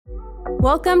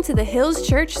Welcome to the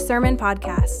Hills.Church Sermon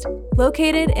Podcast.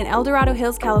 Located in Dorado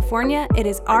Hills, California, it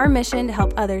is our mission to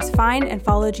help others find and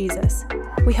follow Jesus.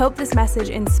 We hope this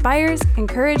message inspires,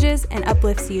 encourages, and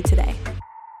uplifts you today.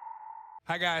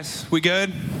 Hi guys, we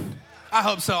good? I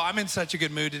hope so. I'm in such a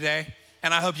good mood today,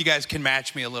 and I hope you guys can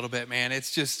match me a little bit, man.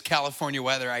 It's just California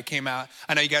weather. I came out.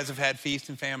 I know you guys have had feast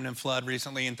and famine and flood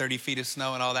recently and 30 feet of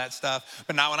snow and all that stuff,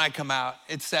 but not when I come out.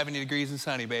 It's 70 degrees and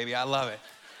sunny, baby. I love it.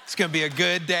 It's gonna be a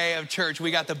good day of church.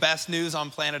 We got the best news on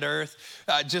planet Earth.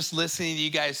 Just listening to you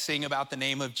guys sing about the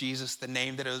name of Jesus, the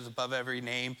name that is above every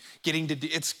name.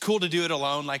 It's cool to do it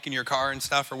alone, like in your car and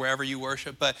stuff or wherever you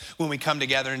worship, but when we come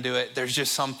together and do it, there's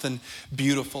just something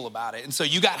beautiful about it. And so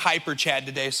you got hyper Chad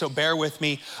today, so bear with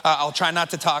me. I'll try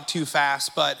not to talk too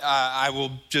fast, but I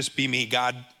will just be me.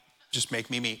 God, just make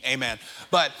me me, amen.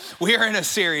 But we are in a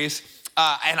series,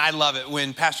 and I love it.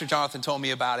 When Pastor Jonathan told me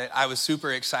about it, I was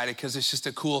super excited because it's just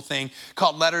a cool thing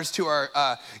called Letters to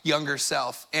Our Younger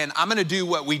Self. And I'm gonna do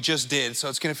what we just did, so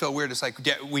it's gonna feel weird. It's like,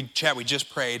 we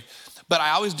just prayed. But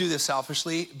I always do this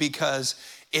selfishly because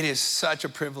it is such a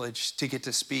privilege to get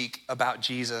to speak about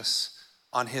Jesus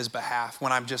on his behalf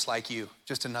when I'm just like you,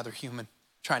 just another human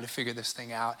trying to figure this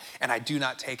thing out, and I do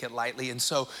not take it lightly. And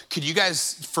so could you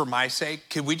guys, for my sake,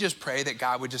 could we just pray that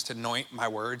God would just anoint my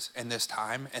words in this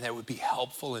time and that it would be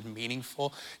helpful and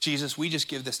meaningful? Jesus, we just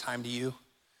give this time to you.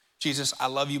 Jesus, I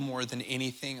love you more than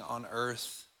anything on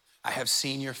earth. I have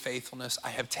seen your faithfulness. I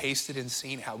have tasted and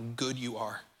seen how good you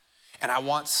are. And I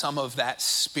want some of that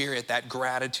spirit, that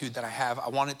gratitude that I have, I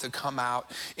want it to come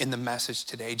out in the message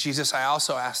today. Jesus, I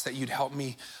also ask that you'd help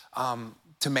me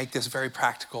to make this very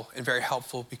practical and very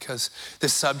helpful because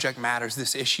this subject matters,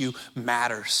 this issue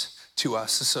matters to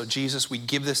us. So Jesus, we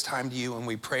give this time to you and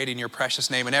we pray it in your precious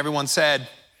name. And everyone said,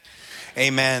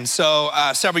 amen. So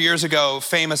several years ago,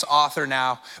 famous author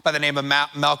now by the name of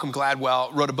Malcolm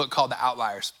Gladwell wrote a book called The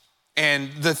Outliers.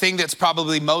 And the thing that's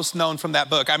probably most known from that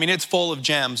book, I mean, it's full of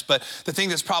gems, but the thing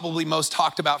that's probably most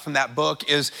talked about from that book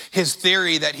is his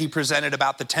theory that he presented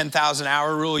about the 10,000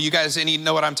 hour rule. You guys, any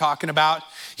know what I'm talking about?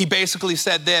 He basically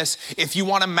said this: if you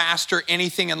want to master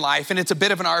anything in life, and it's a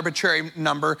bit of an arbitrary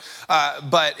number,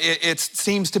 but it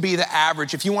seems to be the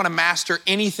average. If you want to master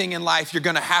anything in life, you're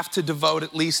going to have to devote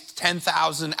at least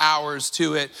 10,000 hours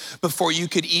to it before you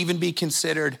could even be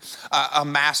considered a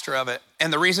master of it.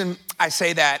 And the reason I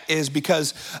say that is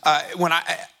because when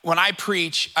I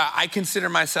preach, I consider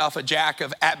myself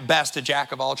at best a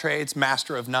jack of all trades,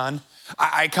 master of none.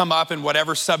 I come up in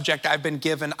whatever subject I've been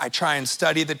given. I try and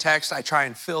study the text. I try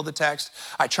and fill the text.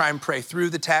 I try and pray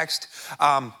through the text.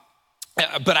 But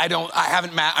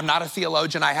I'm not a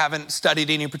theologian. I haven't studied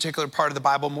any particular part of the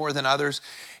Bible more than others.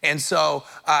 And so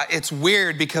it's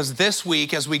weird because this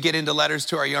week, as we get into Letters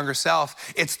to Our Younger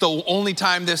Self, it's the only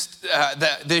time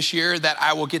this year that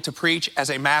I will get to preach as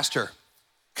a master.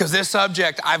 Because this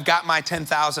subject, I've got my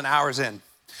 10,000 hours in.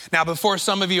 Now, before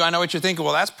some of you, I know what you're thinking,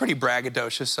 well, that's pretty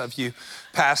braggadocious of you,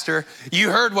 Pastor.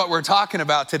 You heard what we're talking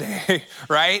about today,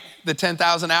 right? The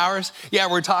 10,000 hours? Yeah,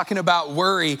 we're talking about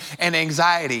worry and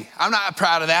anxiety. I'm not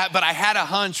proud of that, but I had a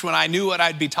hunch when I knew what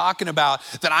I'd be talking about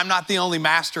that I'm not the only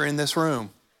master in this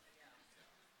room.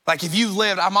 Like if you've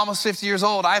lived, I'm almost 50 years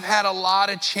old. I've had a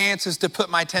lot of chances to put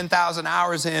my 10,000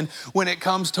 hours in when it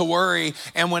comes to worry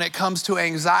and when it comes to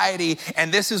anxiety.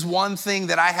 And this is one thing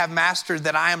that I have mastered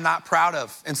that I am not proud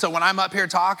of. And so when I'm up here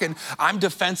talking, I'm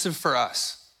defensive for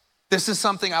us. This is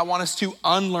something I want us to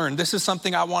unlearn. This is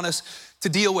something I want us to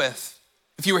deal with.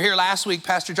 If you were here last week,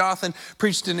 Pastor Jonathan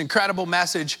preached an incredible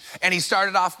message, and he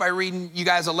started off by reading you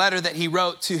guys a letter that he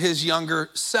wrote to his younger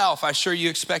self. I'm sure you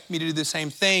expect me to do the same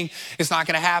thing. It's not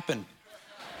gonna happen.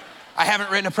 I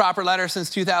haven't written a proper letter since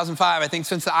 2005. I think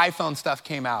since the iPhone stuff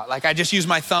came out. Like I just use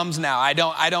my thumbs now. I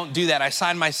don't do that. I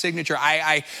sign my signature.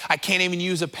 I can't even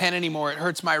use a pen anymore. It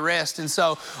hurts my wrist. And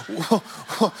so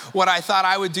what I thought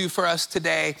I would do for us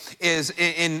today is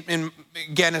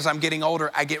again, as I'm getting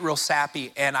older, I get real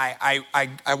sappy and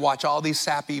I watch all these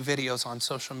sappy videos on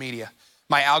social media.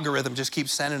 My algorithm just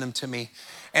keeps sending them to me.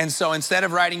 And so instead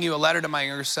of writing you a letter to my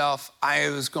younger self, I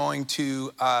was going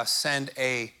to send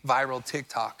a viral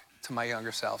TikTok to my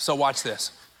younger self. So watch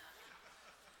this.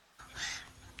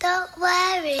 Don't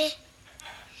worry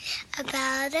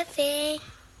about a thing,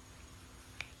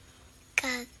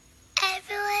 'cause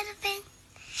every little thing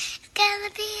is gonna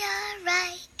be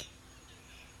alright.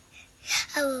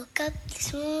 I woke up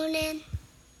this morning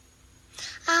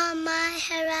on my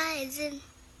horizon.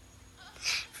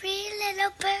 3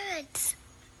 little birds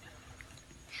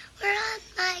were on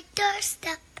my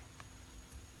doorstep,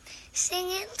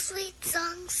 singing sweet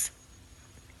songs,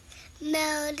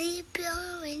 melody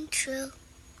blowing true.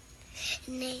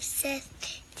 And they said,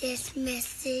 This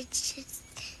message is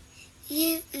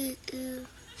you.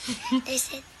 They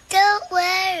said, don't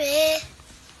worry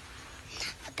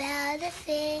about a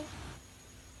thing,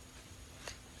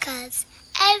 'cause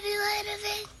every little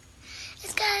thing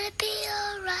is gonna be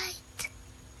alright.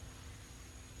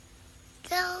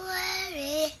 Don't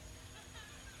worry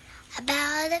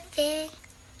about a thing,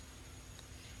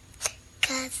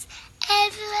 'cause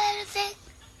every little thing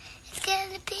is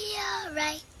gonna be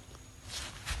alright.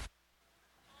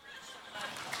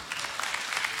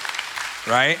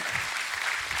 Right?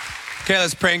 Okay,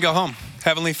 let's pray and go home.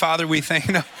 Heavenly Father, we thank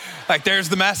you. Like, there's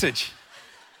the message.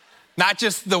 Not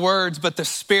just the words, but the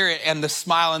spirit and the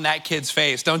smile in that kid's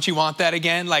face. Don't you want that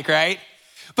again? Like, right?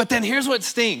 But then here's what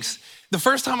stinks. The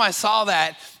first time I saw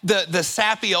that, the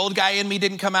sappy old guy in me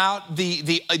didn't come out.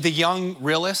 The young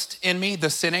realist in me, the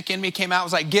cynic in me came out.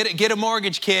 Was like, get a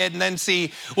mortgage, kid, and then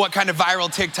see what kind of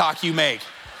viral TikTok you make.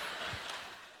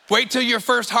 Wait till your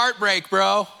first heartbreak,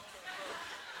 bro.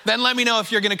 Then let me know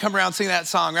if you're gonna come around and sing that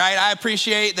song, right? I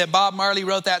appreciate that Bob Marley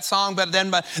wrote that song, but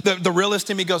then the realist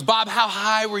in me goes, Bob, how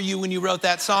high were you when you wrote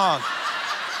that song?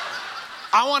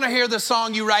 I wanna hear the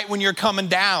song you write when you're coming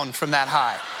down from that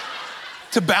high,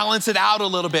 to balance it out a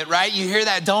little bit, right? You hear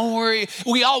that, don't worry.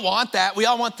 We all want that. We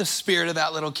all want the spirit of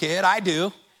that little kid. I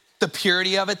do. The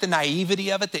purity of it, the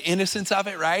naivety of it, the innocence of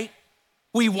it, right?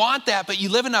 We want that, but you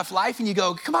live enough life and you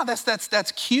go, come on,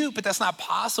 that's cute, but that's not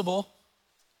possible.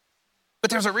 But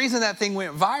there's a reason that thing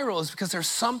went viral, is because there's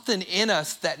something in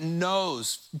us that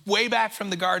knows, way back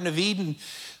from the Garden of Eden,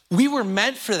 we were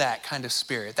meant for that kind of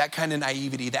spirit, that kind of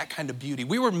naivety, that kind of beauty.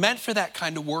 We were meant for that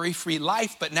kind of worry-free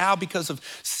life, but now because of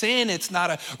sin, it's not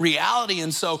a reality.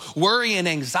 And so worry and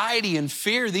anxiety and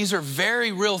fear, these are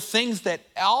very real things that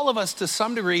all of us, to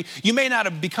some degree, you may not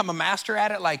have become a master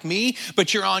at it like me,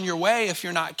 but you're on your way if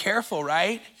you're not careful,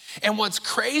 right? And what's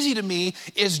crazy to me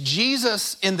is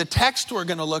Jesus, in the text we're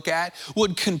gonna look at,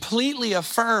 would completely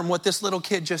affirm what this little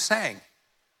kid just sang.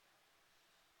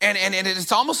 And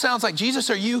it almost sounds like, Jesus,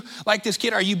 are you like this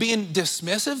kid? Are you being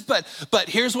dismissive? But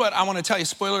here's what I wanna tell you,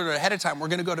 spoiler alert ahead of time. We're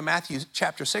gonna go to Matthew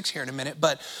chapter 6 here in a minute.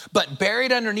 But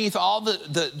buried underneath all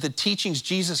the teachings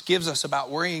Jesus gives us about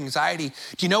worry and anxiety,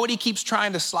 do you know what he keeps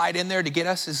trying to slide in there to get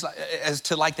us as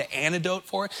to like the antidote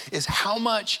for it? Is how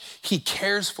much he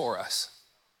cares for us.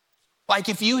 Like,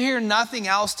 if you hear nothing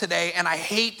else today, and I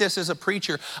hate this as a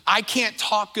preacher, I can't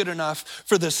talk good enough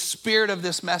for the spirit of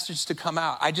this message to come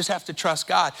out. I just have to trust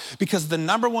God, because the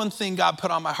number one thing God put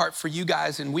on my heart for you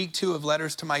guys in week 2 of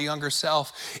Letters to My Younger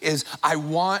Self is I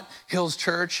want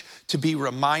Hills.Church to be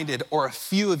reminded, or a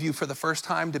few of you for the first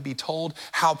time to be told,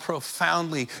 how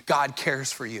profoundly God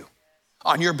cares for you.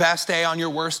 On your best day, on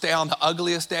your worst day, on the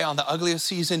ugliest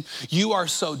season, you are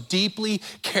so deeply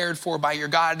cared for by your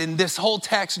God. In this whole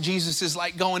text, Jesus is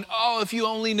like going, oh, if you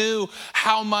only knew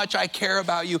how much I care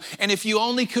about you. And if you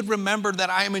only could remember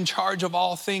that I am in charge of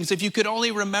all things, if you could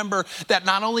only remember that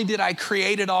not only did I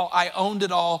create it all, I owned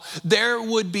it all, there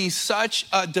would be such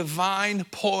a divine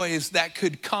poise that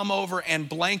could come over and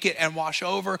blanket and wash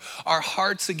over our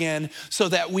hearts again, so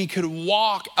that we could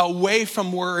walk away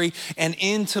from worry and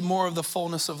into more of the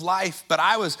fullness of life. But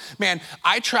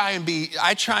I try and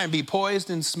be poised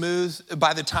and smooth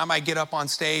by the time I get up on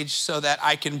stage so that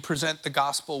I can present the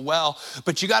gospel well.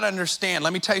 But you got to understand,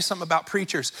 let me tell you something about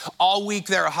preachers. All week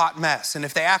they're a hot mess. And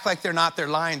if they act like they're not, they're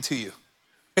lying to you.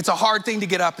 It's a hard thing to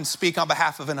get up and speak on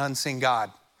behalf of an unseen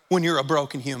God when you're a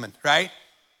broken human, right?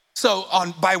 So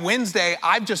by Wednesday,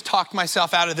 I've just talked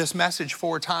myself out of this message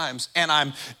 4 times, and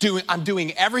I'm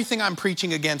doing everything I'm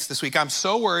preaching against this week. I'm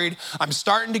so worried. I'm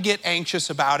starting to get anxious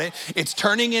about it. It's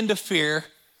turning into fear,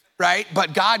 right?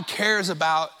 But God cares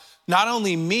about not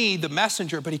only me, the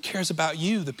messenger, but he cares about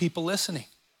you, the people listening.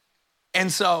 And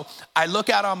so I look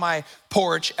out on my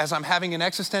porch as I'm having an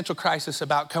existential crisis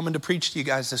about coming to preach to you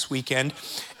guys this weekend,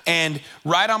 and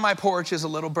right on my porch is a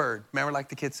little bird. Remember, like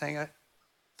the kids sang it?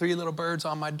 3 little birds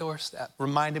on my doorstep,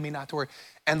 reminding me not to worry.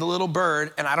 And the little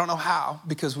bird, and I don't know how,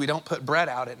 because we don't put bread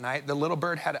out at night, the little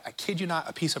bird had, I kid you not,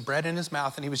 a piece of bread in his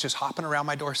mouth, and he was just hopping around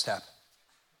my doorstep.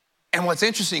 And what's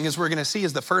interesting is we're gonna see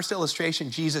is the first illustration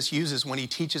Jesus uses when he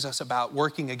teaches us about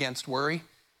working against worry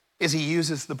is he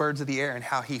uses the birds of the air and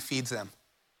how he feeds them.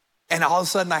 And all of a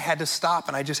sudden I had to stop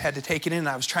and I just had to take it in. And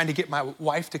I was trying to get my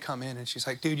wife to come in and she's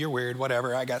like, dude, you're weird,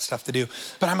 whatever, I got stuff to do.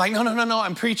 But I'm like, no,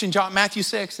 I'm preaching Matthew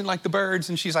 6 and like the birds.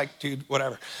 And she's like, dude,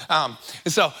 whatever. And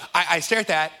so I stare at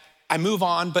that, I move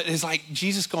on, but it's like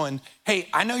Jesus going, hey,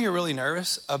 I know you're really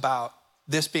nervous about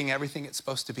this being everything it's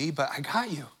supposed to be, but I got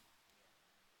you.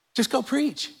 Just go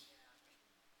preach.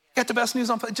 Got the best news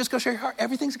on, just go share your heart.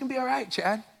 Everything's gonna be all right,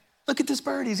 Chad. Look at this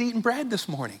bird, he's eating bread this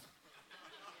morning.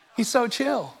 He's so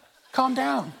chill. Calm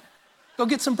down. Go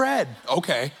get some bread.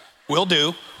 Okay, will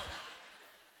do.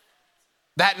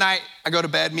 That night, I go to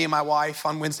bed, me and my wife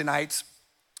on Wednesday nights.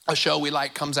 A show we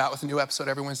like comes out with a new episode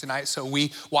every Wednesday night. So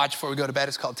we watch before we go to bed.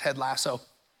 It's called Ted Lasso.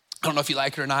 I don't know if you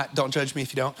like it or not. Don't judge me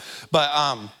if you don't.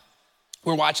 But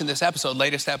we're watching this episode,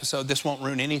 latest episode. This won't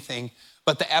ruin anything.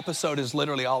 But the episode is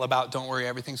literally all about, don't worry,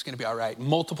 everything's gonna be all right.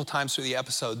 Multiple times through the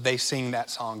episode, they sing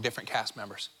that song, different cast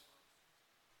members.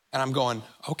 And I'm going,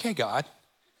 okay, God.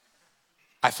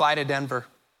 I fly to Denver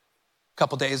a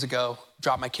couple days ago,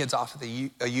 dropped my kids off at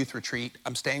a youth retreat.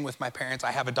 I'm staying with my parents.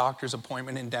 I have a doctor's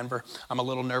appointment in Denver I'm a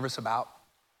little nervous about.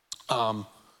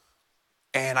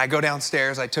 And I go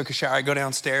downstairs, I took a shower, I go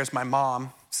downstairs, my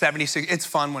mom, 76, it's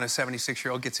fun when a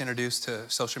 76-year-old gets introduced to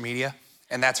social media,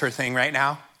 and that's her thing right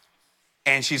now.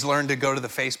 And she's learned to go to the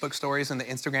Facebook stories and the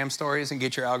Instagram stories and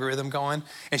get your algorithm going,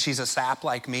 and she's a sap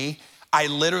like me. I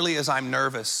literally, as I'm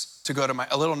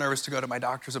a little nervous to go to my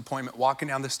doctor's appointment, walking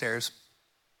down the stairs,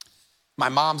 my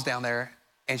mom's down there,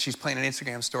 and she's playing an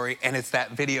Instagram story, and it's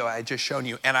that video I had just shown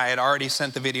you, and I had already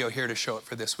sent the video here to show it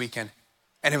for this weekend.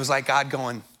 And it was like God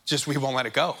going, we won't let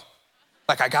it go.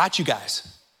 Like, I got you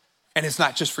guys. And it's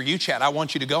not just for you, Chad. I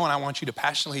want you to go, and I want you to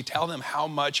passionately tell them how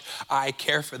much I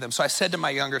care for them. So I said to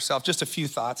my younger self, just a few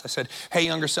thoughts. I said, hey,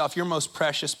 younger self, your most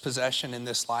precious possession in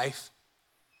this life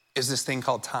is this thing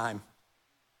called time.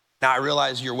 Now, I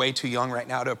realize you're way too young right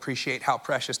now to appreciate how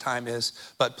precious time is,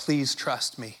 but please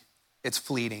trust me, it's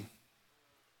fleeting.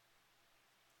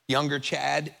 Younger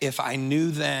Chad, if I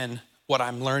knew then what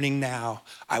I'm learning now,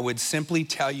 I would simply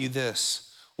tell you this.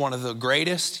 One of the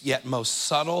greatest yet most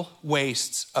subtle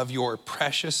wastes of your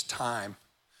precious time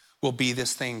will be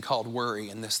this thing called worry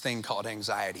and this thing called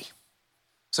anxiety.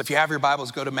 So if you have your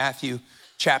Bibles, go to Matthew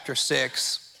chapter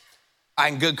 6.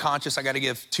 In good conscience, I got to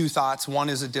give two thoughts. One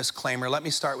is a disclaimer. Let me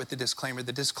start with the disclaimer.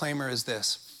 The disclaimer is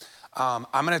this. I'm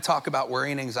going to talk about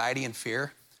worry and anxiety and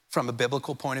fear from a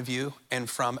biblical point of view and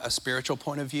from a spiritual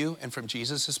point of view and from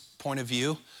Jesus' point of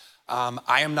view.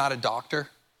 I am not a doctor.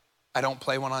 I don't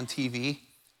play one on TV.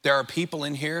 There are people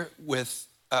in here with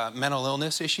mental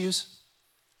illness issues,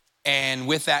 and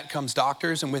with that comes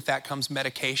doctors, and with that comes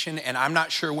medication. And I'm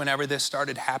not sure whenever this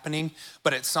started happening,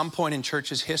 but at some point in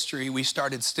church's history, we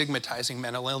started stigmatizing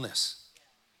mental illness.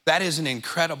 That is an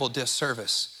incredible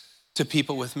disservice to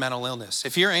people with mental illness.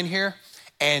 If you're in here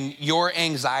and your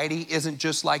anxiety isn't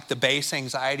just like the base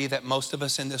anxiety that most of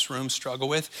us in this room struggle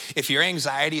with, if your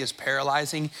anxiety is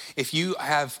paralyzing, if you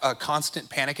have constant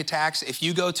panic attacks, if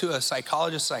you go to a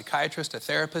psychologist, psychiatrist, a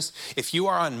therapist, if you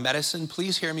are on medicine,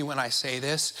 please hear me when I say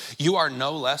this. You are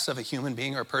no less of a human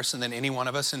being or person than any one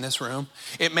of us in this room.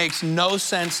 It makes no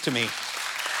sense to me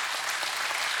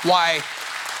why,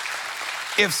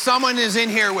 if someone is in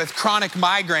here with chronic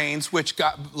migraines, which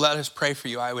God, let us pray for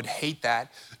you, I would hate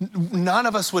that. None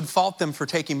of us would fault them for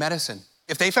taking medicine.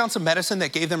 If they found some medicine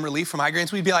that gave them relief from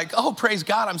migraines, we'd be like, oh, praise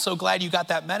God, I'm so glad you got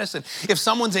that medicine. If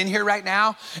someone's in here right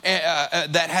now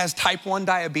that has type 1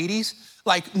 diabetes,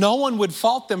 like no one would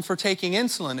fault them for taking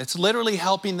insulin. It's literally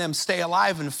helping them stay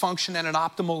alive and function at an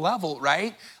optimal level,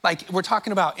 right? Like we're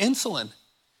talking about insulin.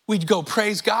 We'd go,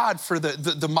 praise God for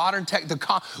the modern tech.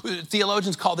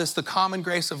 Theologians call this the common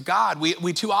grace of God.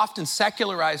 We too often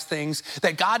secularize things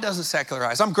that God doesn't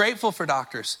secularize. I'm grateful for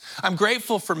doctors. I'm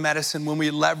grateful for medicine when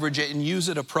we leverage it and use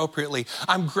it appropriately.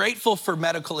 I'm grateful for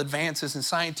medical advances and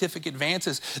scientific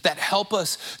advances that help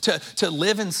us to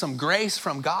live in some grace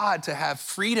from God, to have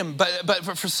freedom. But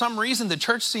for some reason, the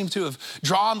church seems to have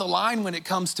drawn the line when it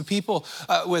comes to people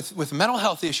with mental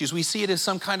health issues. We see it as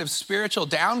some kind of spiritual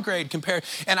downgrade compared.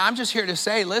 And I'm just here to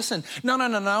say, listen,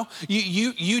 no.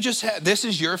 You just have, this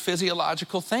is your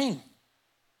physiological thing.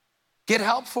 Get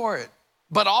help for it,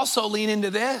 but also lean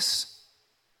into this,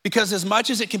 because as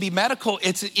much as it can be medical,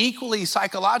 it's equally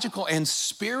psychological and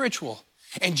spiritual.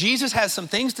 And Jesus has some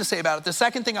things to say about it. The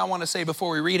second thing I want to say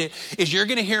before we read it is you're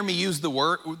going to hear me use the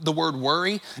word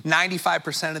worry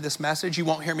 95% of this message. You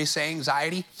won't hear me say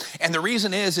anxiety. And the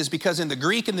reason is because in the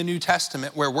Greek in the New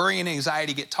Testament, where worry and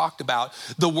anxiety get talked about,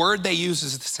 the word they use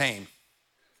is the same.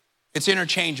 It's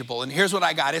interchangeable. And here's what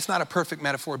I got. It's not a perfect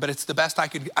metaphor, but it's the best I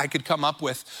could come up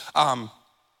with.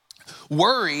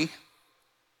 Worry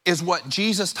is what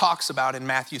Jesus talks about in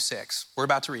Matthew 6. We're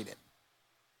about to read it.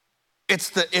 It's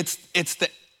the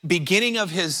beginning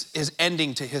of his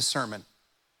ending to his sermon.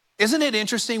 Isn't it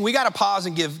interesting? We got to pause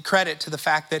and give credit to the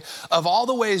fact that of all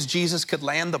the ways Jesus could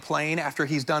land the plane after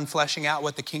he's done fleshing out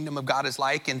what the kingdom of God is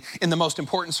like, and in the most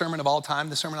important sermon of all time,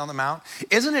 the Sermon on the Mount,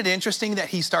 isn't it interesting that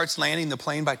he starts landing the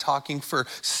plane by talking for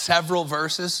several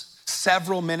verses,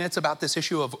 several minutes about this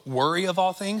issue of worry of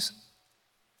all things?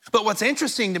 But what's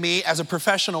interesting to me as a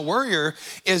professional worrier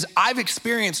is I've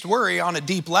experienced worry on a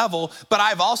deep level, but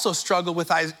I've also struggled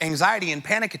with anxiety and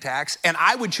panic attacks, and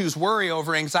I would choose worry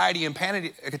over anxiety and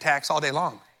panic attacks all day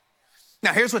long.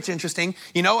 Now, here's what's interesting.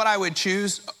 You know what I would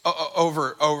choose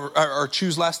or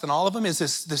choose less than all of them is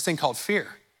this thing called fear.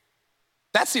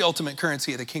 That's the ultimate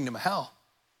currency of the kingdom of hell.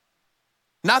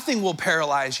 Nothing will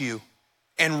paralyze you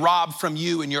and rob from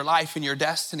you and your life and your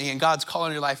destiny, and God's call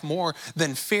on your life more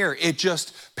than fear. It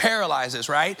just paralyzes,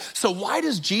 right? So why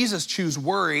does Jesus choose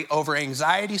worry over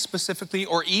anxiety specifically,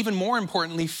 or even more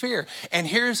importantly, fear? And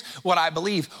here's what I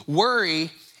believe.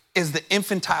 Worry is the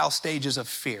infantile stages of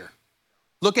fear.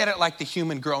 Look at it like the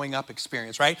human growing up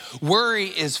experience, right? Worry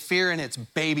is fear in its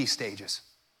baby stages.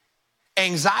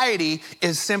 Anxiety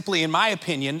is simply, in my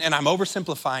opinion, and I'm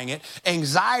oversimplifying it,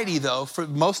 anxiety though, for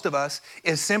most of us,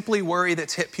 is simply worry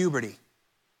that's hit puberty.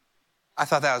 I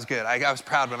thought that was good. I was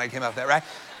proud when I came up with that, right?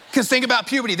 Because think about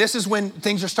puberty. This is when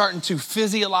things are starting to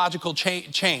physiological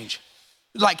change.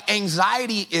 Like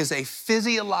anxiety is a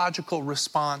physiological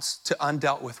response to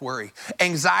undealt with worry.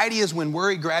 Anxiety is when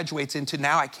worry graduates into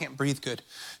now I can't breathe good.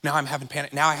 Now I'm having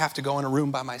panic. Now I have to go in a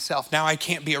room by myself. Now I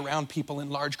can't be around people in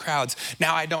large crowds.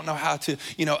 Now I don't know how to,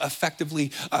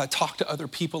 effectively talk to other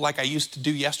people like I used to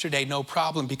do yesterday, no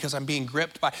problem, because I'm being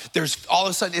gripped by, there's all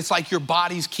of a sudden, it's like your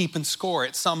body's keeping score.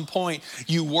 At some point,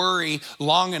 you worry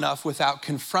long enough without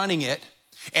confronting it,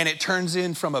 and it turns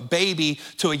in from a baby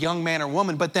to a young man or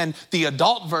woman, but then the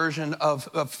adult version of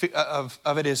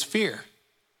it is fear.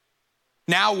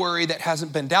 Now worry that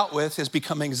hasn't been dealt with has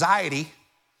become anxiety,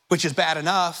 which is bad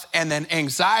enough, and then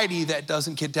anxiety that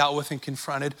doesn't get dealt with and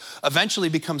confronted eventually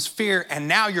becomes fear, and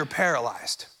now you're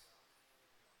paralyzed.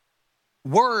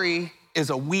 Worry is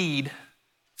a weed,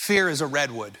 fear is a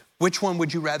redwood. Which one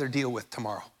would you rather deal with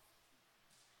tomorrow?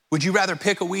 Would you rather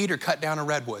pick a weed or cut down a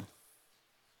redwood?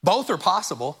 Both are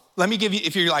possible. Let me give you,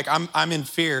 if you're like, I'm in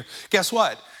fear, guess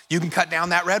what? You can cut down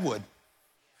that redwood,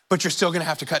 but you're still gonna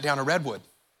have to cut down a redwood.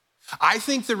 I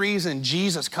think the reason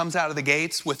Jesus comes out of the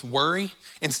gates with worry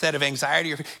instead of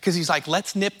anxiety, because he's like,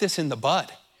 let's nip this in the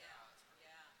bud,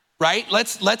 right?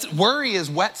 Worry is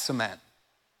wet cement.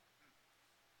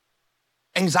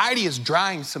 Anxiety is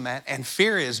drying cement, and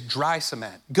fear is dry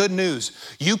cement. Good news,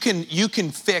 you can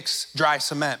fix dry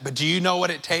cement, but do you know what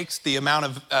it takes, the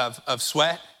amount of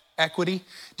sweat equity?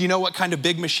 Do you know what kind of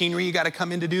big machinery you gotta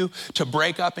come in to do to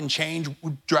break up and change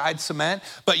dried cement?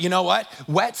 But you know what?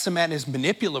 Wet cement is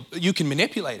manipulable. You can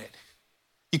manipulate it.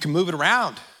 You can move it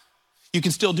around. You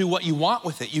can still do what you want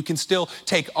with it. You can still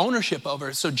take ownership over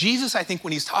it. So Jesus, I think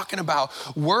when he's talking about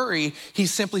worry,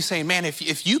 he's simply saying, man,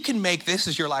 if you can make this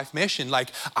as your life mission, like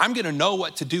I'm gonna know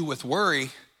what to do with worry,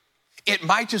 it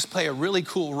might just play a really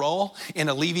cool role in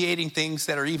alleviating things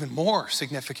that are even more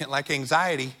significant, like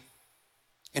anxiety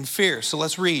and fear. So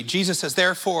let's read. Jesus says,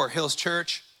 therefore,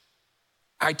 Hills.Church,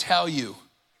 I tell you,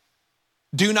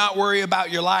 do not worry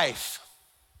about your life,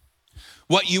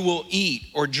 what you will eat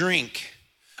or drink,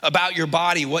 about your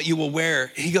body, what you will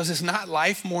wear. He goes, is not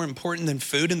life more important than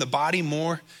food and the body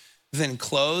more than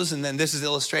clothes? And then this is the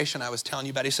illustration I was telling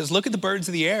you about. He says, look at the birds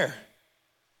of the air.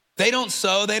 They don't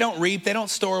sow, they don't reap, they don't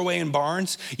store away in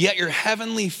barns, yet your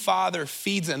heavenly Father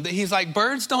feeds them. He's like,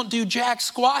 birds don't do jack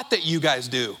squat that you guys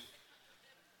do.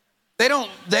 They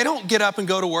don't get up and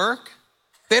go to work.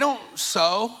 They don't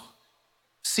sow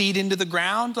seed into the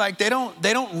ground. Like they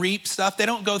don't reap stuff. They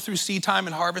don't go through seed time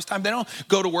and harvest time. They don't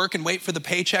go to work and wait for the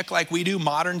paycheck like we do,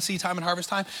 modern seed time and harvest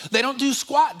time. They don't do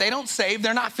squat. They don't save.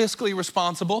 They're not fiscally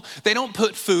responsible. They don't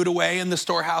put food away in the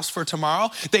storehouse for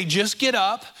tomorrow. They just get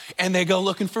up and they go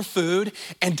looking for food,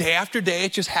 and day after day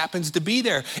it just happens to be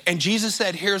there. And Jesus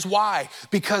said, here's why,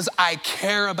 because I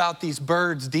care about these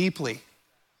birds deeply.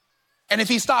 And if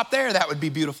he stopped there, that would be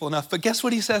beautiful enough. But guess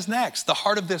what he says next? The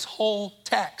heart of this whole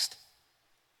text.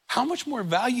 How much more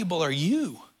valuable are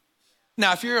you?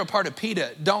 Now, if you're a part of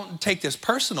PETA, don't take this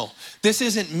personal. This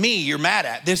isn't me you're mad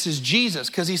at. This is Jesus,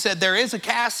 because he said there is a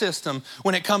caste system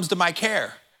when it comes to my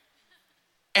care.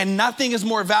 And nothing is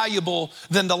more valuable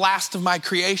than the last of my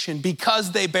creation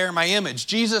because they bear my image.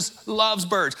 Jesus loves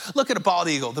birds. Look at a bald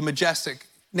eagle, the majestic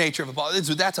nature of a bald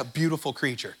eagle. That's a beautiful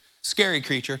creature, scary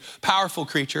creature, powerful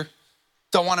creature.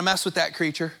 Don't want to mess with that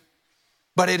creature.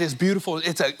 But it is beautiful.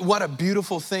 What a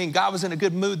beautiful thing. God was in a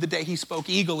good mood the day he spoke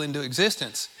eagle into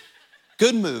existence.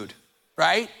 Good mood,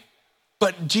 right?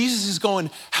 But Jesus is going,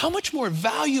 how much more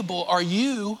valuable are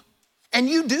you? And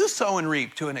you do sow and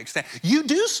reap to an extent. You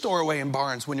do store away in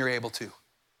barns when you're able to.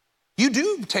 You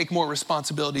do take more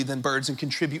responsibility than birds and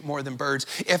contribute more than birds.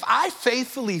 If I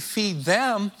faithfully feed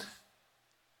them,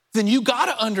 then you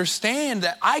gotta understand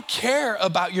that I care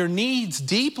about your needs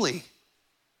deeply.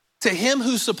 To him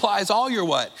who supplies all your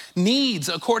what? Needs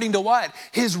according to what?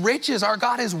 His riches. Our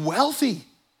God is wealthy.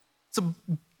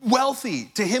 Wealthy.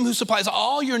 To him who supplies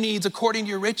all your needs according to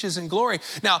your riches and glory.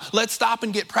 Now, let's stop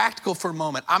and get practical for a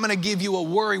moment. I'm gonna give you a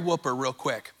worry whooper real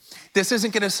quick. This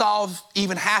isn't gonna solve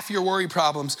even half your worry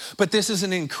problems, but this is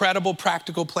an incredible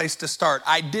practical place to start.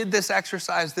 I did this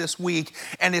exercise this week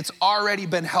and it's already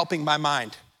been helping my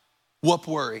mind. Whoop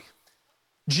worry.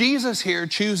 Jesus here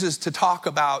chooses to talk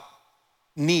about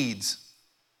needs.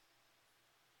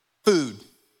 Food,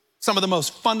 some of the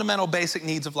most fundamental basic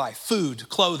needs of life. Food,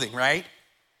 clothing, right?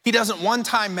 He doesn't one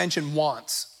time mention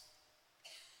wants.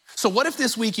 So what if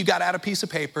this week you got out a piece of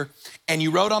paper and you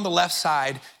wrote on the left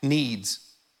side needs,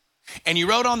 and you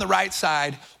wrote on the right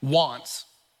side wants,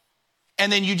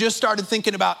 and then you just started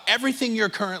thinking about everything you're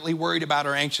currently worried about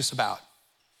or anxious about.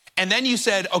 And then you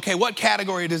said, okay, what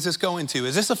category does this go into?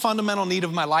 Is this a fundamental need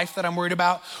of my life that I'm worried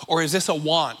about? Or is this a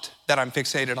want that I'm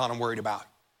fixated on and worried about?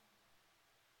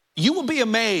 You will be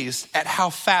amazed at how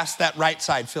fast that right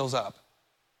side fills up.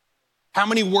 How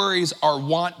many worries are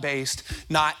want-based,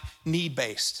 not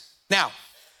need-based? Now,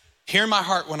 hear my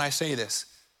heart when I say this.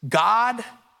 God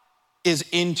is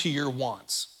into your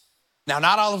wants. Now,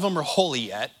 not all of them are holy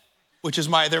yet, which is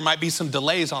why there might be some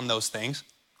delays on those things.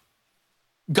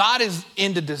 God is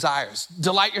into desires.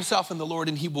 Delight yourself in the Lord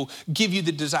and he will give you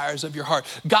the desires of your heart.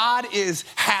 God is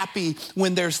happy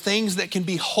when there's things that can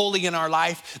be holy in our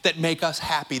life that make us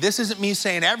happy. This isn't me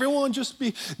saying everyone just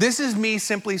be, this is me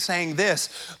simply saying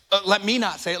this. Let me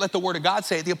not say it, let the word of God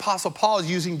say it. The Apostle Paul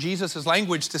is using Jesus'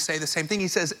 language to say the same thing. He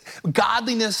says,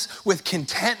 godliness with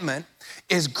contentment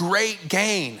is great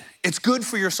gain. It's good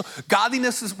for your soul.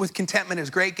 Godliness with contentment is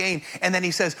great gain. And then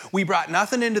he says, we brought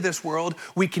nothing into this world.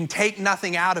 We can take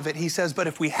nothing out of it. He says, but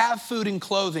if we have food and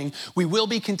clothing, we will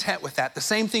be content with that. The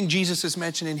same thing Jesus is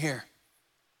mentioning here.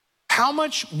 How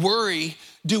much worry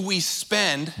do we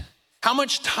spend? How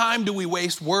much time do we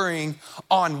waste worrying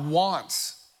on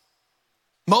wants?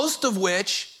 Most of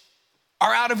which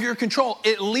are out of your control,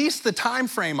 at least the time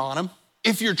frame on them,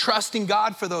 if you're trusting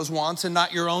God for those wants and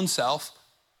not your own self.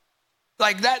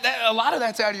 Like that a lot of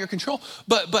that's out of your control.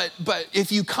 But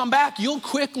if you come back, you'll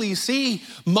quickly see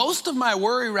most of my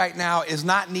worry right now is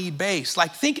not need-based.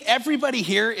 Like think everybody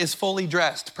here is fully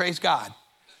dressed, praise God.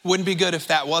 Wouldn't be good if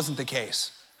that wasn't the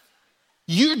case.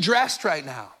 You're dressed right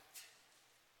now.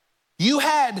 Y'all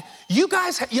have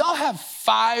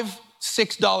 $5,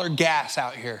 $6 gas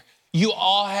out here. You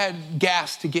all had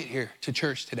gas to get here to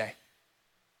church today,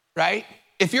 right?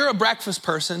 If you're a breakfast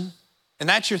person, and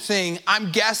that's your thing,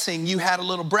 I'm guessing you had a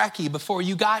little brekkie before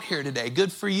you got here today.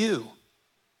 Good for you.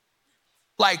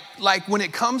 Like when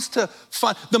it comes to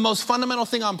fun, the most fundamental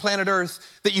thing on planet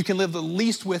Earth that you can live the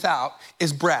least without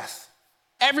is breath.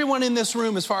 Everyone in this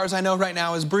room, as far as I know right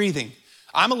now, is breathing.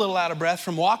 I'm a little out of breath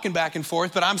from walking back and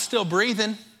forth, but I'm still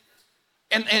breathing.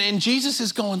 And Jesus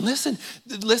is going, listen,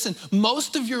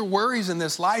 most of your worries in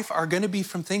this life are gonna be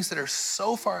from things that are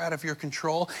so far out of your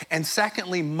control. And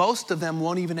secondly, most of them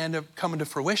won't even end up coming to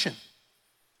fruition.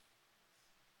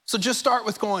 So just start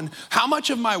with going, how much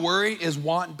of my worry is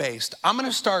want-based? I'm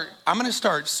gonna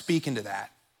start speaking to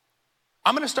that.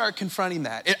 I'm gonna start confronting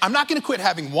that. I'm not gonna quit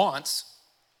having wants.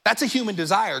 That's a human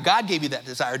desire. God gave you that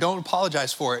desire. Don't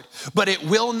apologize for it. But it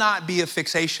will not be a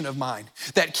fixation of mine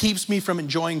that keeps me from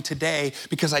enjoying today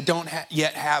because I don't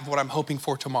yet have what I'm hoping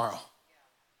for tomorrow.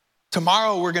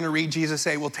 Tomorrow we're going to read Jesus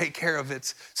say, will take care of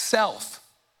itself.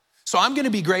 So I'm going to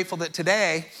be grateful that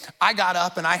today I got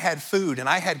up and I had food and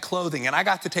I had clothing and I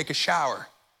got to take a shower.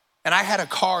 And I had a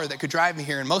car that could drive me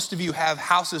here. And most of you have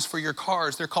houses for your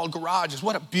cars. They're called garages.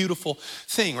 What a beautiful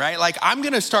thing, right? Like I'm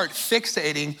gonna start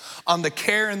fixating on the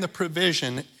care and the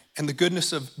provision and the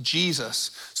goodness of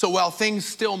Jesus. So while things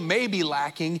still may be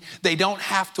lacking, they don't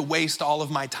have to waste all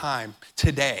of my time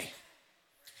today.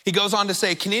 He goes on to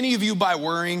say, can any of you by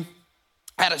worrying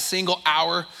add a single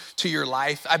hour to your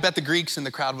life? I bet the Greeks in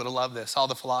the crowd would have loved this. All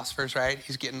the philosophers, right?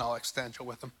 He's getting all existential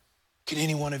with them. Can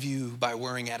any one of you, by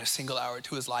worrying, add a single hour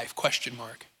to his life? ?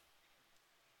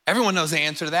 Everyone knows the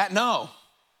answer to that. No.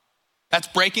 That's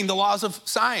breaking the laws of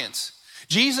science.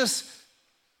 Jesus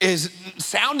is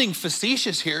sounding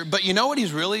facetious here, but you know what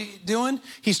he's really doing?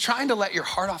 He's trying to let your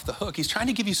heart off the hook. He's trying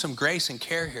to give you some grace and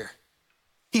care here.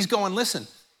 He's going, listen,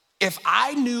 if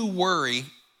I knew worry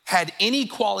had any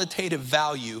qualitative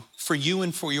value for you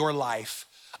and for your life,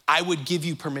 I would give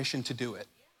you permission to do it.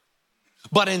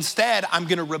 But instead, I'm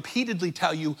gonna repeatedly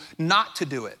tell you not to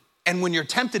do it. And when you're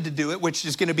tempted to do it, which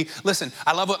is gonna be, listen,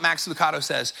 I love what Max Lucado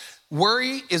says,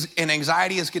 worry and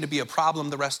anxiety is gonna be a problem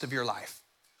the rest of your life,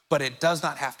 but it does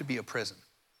not have to be a prison,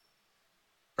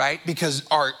 right? Because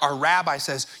our rabbi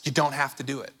says you don't have to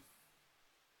do it.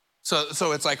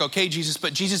 So it's like, okay, Jesus,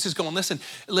 but Jesus is going,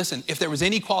 listen, if there was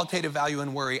any qualitative value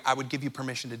in worry, I would give you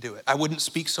permission to do it. I wouldn't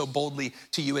speak so boldly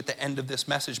to you at the end of this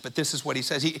message, but this is what he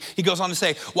says. He goes on to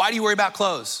say, why do you worry about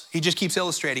clothes? He just keeps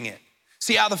illustrating it.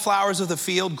 See how the flowers of the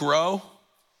field grow?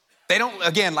 They don't,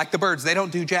 again, like the birds, they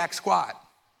don't do jack squat.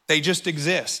 They just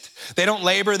exist. They don't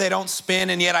labor, they don't spin,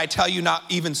 and yet I tell you, not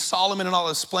even Solomon in all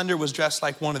his splendor was dressed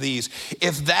like one of these.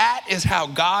 If that is how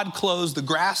God clothes the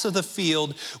grass of the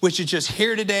field, which is just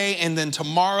here today and then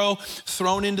tomorrow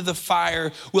thrown into the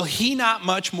fire, will he not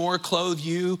much more clothe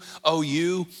you, O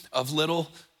you of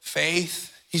little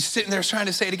faith? He's sitting there trying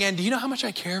to say it again. Do you know how much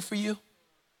I care for you?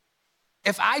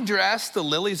 If I dress the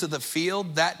lilies of the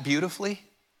field that beautifully,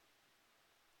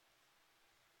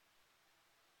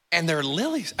 and they're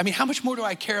lilies. I mean, how much more do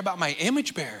I care about my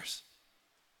image bearers?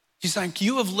 He's like,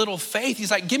 you have little faith.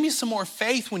 He's like, give me some more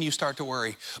faith when you start to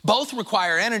worry. Both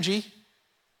require energy.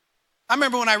 I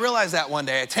remember when I realized that one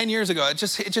day, 10 years ago, it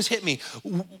just hit me.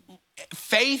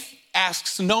 Faith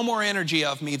asks no more energy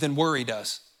of me than worry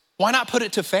does. Why not put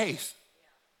it to faith?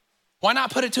 Why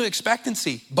not put it to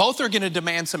expectancy? Both are gonna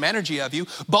demand some energy of you.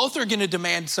 Both are gonna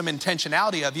demand some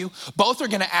intentionality of you. Both are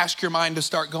gonna ask your mind to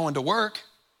start going to work.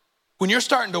 When you're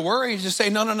starting to worry, you just say,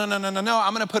 no,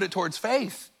 I'm gonna put it towards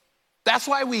faith. That's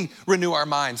why we renew our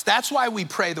minds. That's why we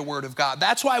pray the word of God.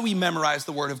 That's why we memorize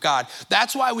the word of God.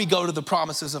 That's why we go to the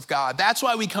promises of God. That's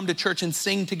why we come to church and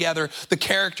sing together the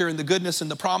character and the goodness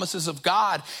and the promises of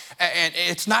God. And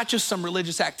it's not just some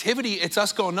religious activity. It's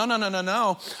us going,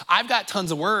 no. I've got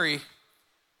tons of worry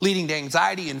leading to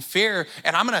anxiety and fear,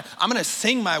 and I'm gonna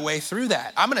sing my way through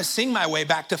that. I'm gonna sing my way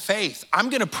back to faith. I'm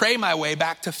gonna pray my way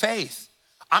back to faith.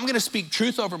 I'm gonna speak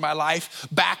truth over my life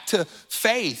back to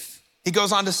faith. He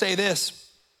goes on to say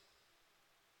this.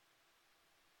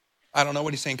 I don't know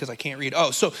what he's saying because I can't read.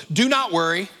 So do not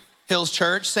worry,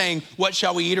 Hills.Church, saying, what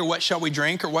shall we eat or what shall we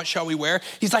drink or what shall we wear?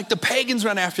 He's like, the pagans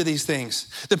run after these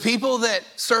things. The people that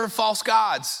serve false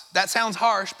gods. That sounds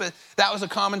harsh, but that was a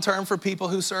common term for people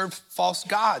who serve false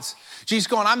gods. Jesus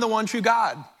going, I'm the one true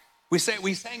God. We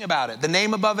sang about it. The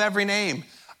name above every name.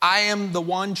 I am the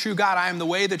one true God. I am the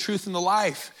way, the truth, and the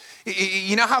life.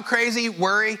 You know how crazy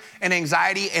worry and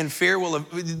anxiety and fear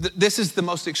this is the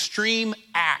most extreme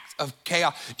act of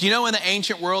chaos. Do you know in the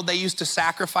ancient world, they used to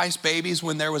sacrifice babies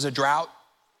when there was a drought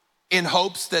in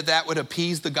hopes that would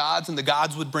appease the gods and the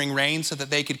gods would bring rain so that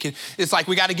they could, it's like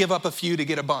we got to give up a few to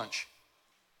get a bunch.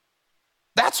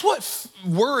 That's what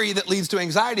worry that leads to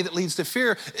anxiety, that leads to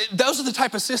fear. Those are the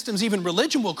type of systems even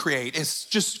religion will create. It's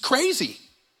just crazy.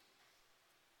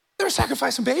 They're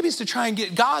sacrificing babies to try and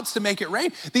get gods to make it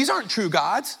rain. These aren't true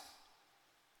gods.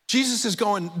 Jesus is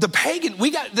going, the pagan,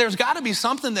 there's gotta be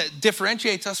something that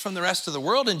differentiates us from the rest of the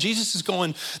world. And Jesus is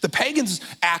going, the pagans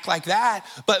act like that,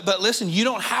 but listen, you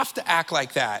don't have to act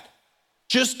like that.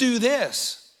 Just do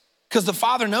this. Because the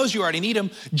Father knows you already need him.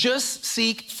 Just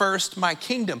seek first my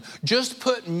kingdom. Just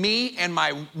put me and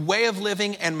my way of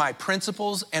living and my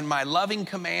principles and my loving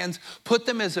commands, put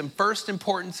them as in first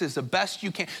importance as the best you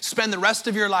can. Spend the rest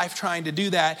of your life trying to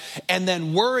do that. And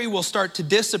then worry will start to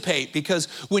dissipate, because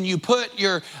when you put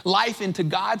your life into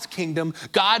God's kingdom,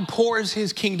 God pours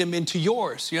his kingdom into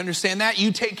yours. You understand that?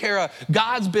 You take care of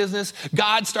God's business.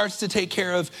 God starts to take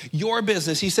care of your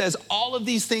business. He says, all of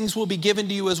these things will be given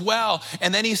to you as well.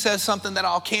 And then he says something that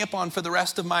I'll camp on for the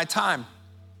rest of my time.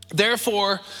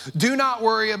 Therefore, do not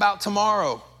worry about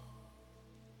tomorrow.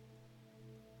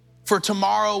 For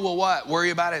tomorrow will what?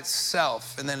 Worry about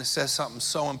itself. And then it says something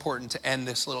so important to end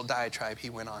this little diatribe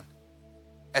he went on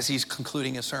as he's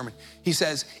concluding his sermon. He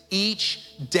says,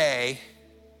 each day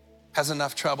has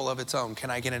enough trouble of its own. Can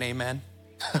I get an amen?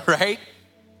 Right?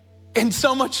 And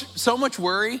so much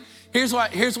worry. Here's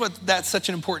what that's such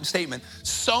an important statement.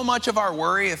 So much of our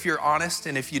worry, if you're honest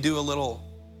and if you do a little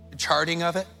charting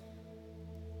of it,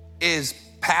 is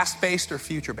past-based or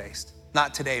future-based,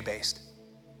 not today-based.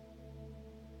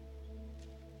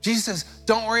 Jesus says,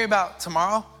 don't worry about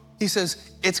tomorrow. He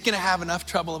says, it's gonna have enough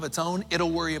trouble of its own.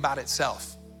 It'll worry about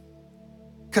itself.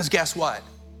 Because guess what?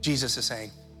 Jesus is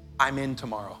saying, I'm in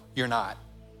tomorrow. You're not.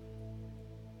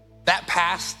 That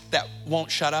past that won't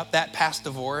shut up, that past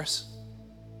divorce,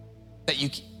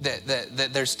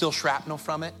 that there's still shrapnel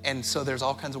from it, and so there's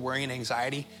all kinds of worry and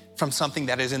anxiety from something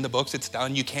that is in the books, it's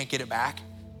done, you can't get it back.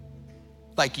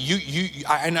 Like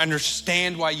I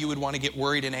understand why you would want to get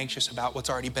worried and anxious about what's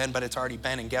already been, but it's already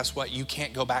been, and guess what? You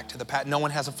can't go back to the past. No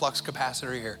one has a flux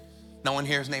capacitor here. No one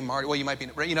here is named Marty. Well, you might be,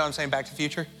 you know what I'm saying, Back to the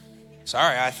Future?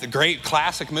 Sorry, it's a great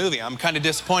classic movie. I'm kind of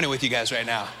disappointed with you guys right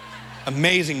now.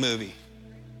 Amazing movie.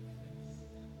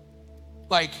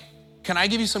 Like, can I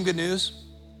give you some good news?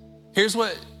 Here's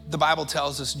what the Bible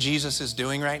tells us Jesus is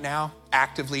doing right now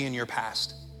actively in your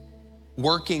past,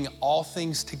 working all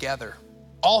things together.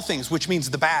 All things, which means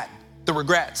the bad, the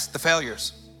regrets, the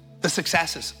failures, the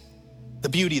successes, the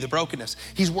beauty, the brokenness.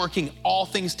 He's working all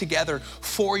things together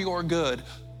for your good,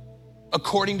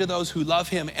 according to those who love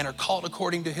him and are called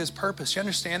according to his purpose. You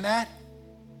understand that?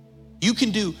 You can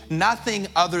do nothing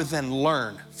other than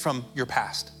learn from your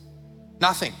past.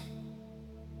 Nothing.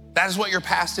 That is what your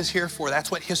past is here for.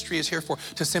 That's what history is here for,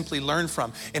 to simply learn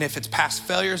from. And if it's past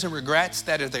failures and regrets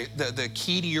that are the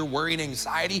key to your worry and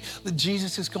anxiety,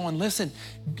 Jesus is going, listen,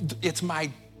 it's my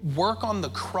work on the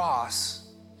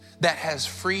cross that has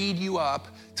freed you up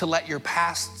to let your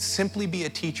past simply be a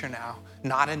teacher now,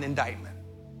 not an indictment.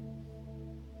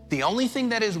 The only thing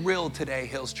that is real today,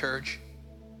 Hills Church,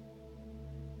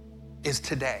 is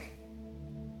today.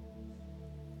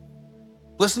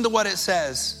 Listen to what it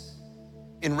says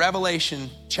in Revelation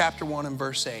chapter 1 and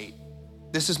verse 8.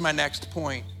 This is my next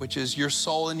point, which is your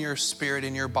soul and your spirit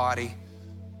and your body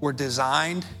were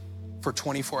designed for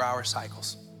 24-hour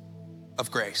cycles of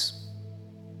grace.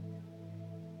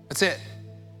 That's it.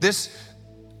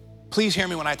 Please hear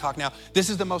me when I talk now. This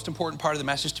is the most important part of the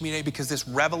message to me today because this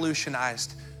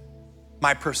revolutionized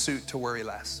my pursuit to worry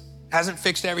less. Hasn't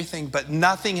fixed everything, but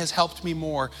nothing has helped me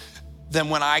more than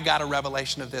when I got a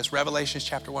revelation of this. Revelation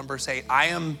chapter 1, verse 8. I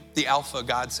am the Alpha,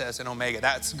 God says, and Omega.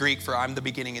 That's Greek for I'm the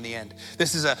beginning and the end.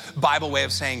 This is a Bible way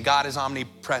of saying God is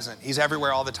omnipresent. He's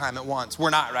everywhere all the time at once. We're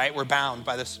not, right? We're bound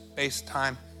by the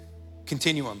space-time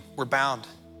continuum. We're bound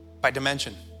by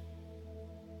dimension.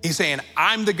 He's saying,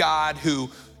 I'm the God who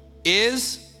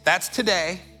is, that's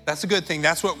today. That's a good thing.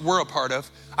 That's what we're a part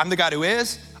of. I'm the God who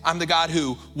is. I'm the God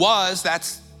who was.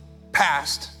 That's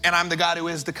past, and I'm the God who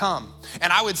is to come.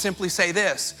 And I would simply say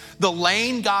this, the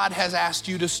lane God has asked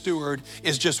you to steward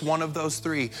is just one of those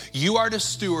three. You are to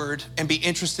steward and be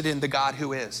interested in the God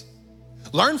who is.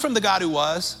 Learn from the God who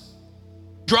was.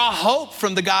 Draw hope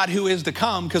from the God who is to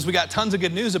come, because we got tons of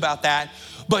good news about that.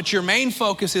 But your main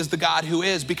focus is the God who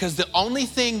is, because the only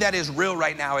thing that is real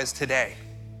right now is today.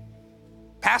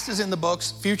 Past is in the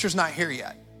books, future's not here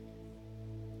yet.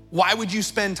 Why would you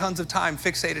spend tons of time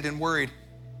fixated and worried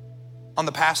on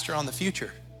the past or on the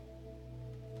future?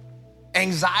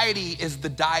 Anxiety is the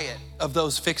diet of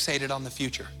those fixated on the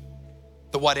future,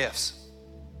 the what ifs.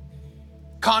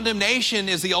 Condemnation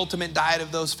is the ultimate diet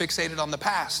of those fixated on the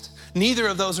past. Neither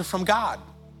of those are from God.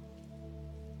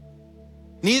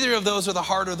 Neither of those are the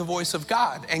heart or the voice of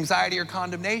God, anxiety or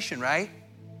condemnation, right?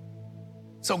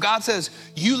 So God says,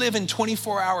 you live in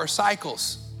 24-hour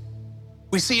cycles.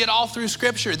 We see it all through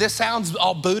scripture. This sounds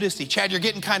all Buddhisty. Chad, you're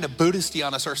getting kind of Buddhisty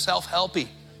on us or self-helpy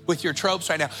with your tropes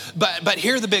right now. But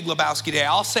here's the big Lebowski today.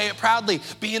 I'll say it proudly.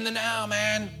 Be in the now,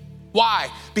 man. Why?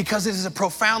 Because it is a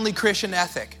profoundly Christian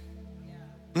ethic.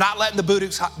 I'm not letting the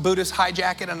Buddhists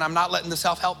hijack it, and I'm not letting the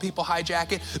self-help people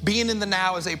hijack it. Being in the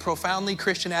now is a profoundly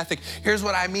Christian ethic. Here's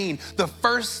what I mean. The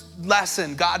first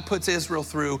lesson God puts Israel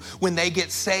through when they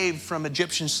get saved from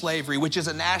Egyptian slavery, which is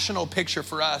a national picture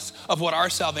for us of what our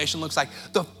salvation looks like.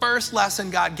 The first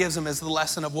lesson God gives them is the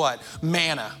lesson of what?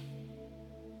 Manna.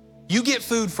 You get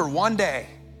food for one day,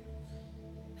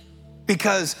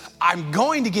 because I'm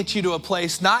going to get you to a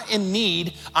place not in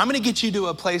need. I'm going to get you to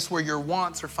a place where your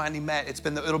wants are finally met.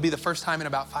 It'll be the first time in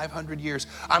about 500 years.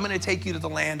 I'm going to take you to the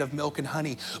land of milk and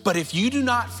honey. But if you do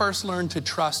not first learn to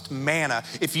trust manna,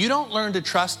 if you don't learn to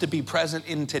trust to be present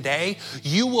in today,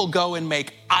 you will go and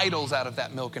make idols out of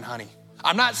that milk and honey.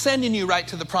 I'm not sending you right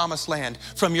to the promised land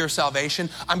from your salvation.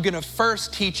 I'm going to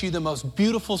first teach you the most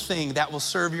beautiful thing that will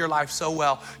serve your life so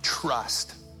well,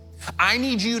 trust. I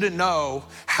need you to know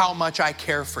how much I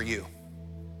care for you.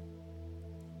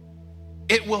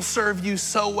 It will serve you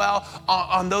so well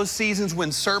on those seasons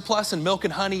when surplus and milk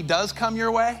and honey does come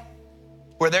your way,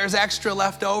 where there's extra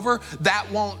left over.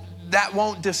 That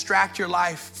won't distract your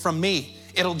life from me.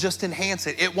 It'll just enhance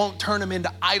it. It won't turn them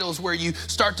into idols where you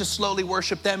start to slowly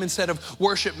worship them instead of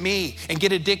worship me and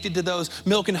get addicted to those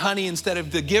milk and honey instead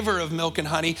of the giver of milk and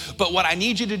honey. But what I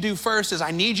need you to do first is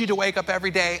I need you to wake up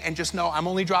every day and just know I'm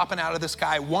only dropping out of the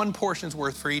sky one portion's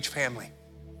worth for each family.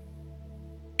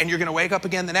 And you're gonna wake up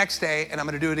again the next day and I'm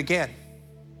gonna do it again.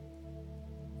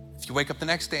 If you wake up the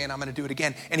next day and I'm gonna do it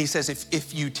again. And he says,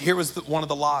 here was one of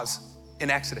the laws in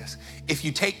Exodus. If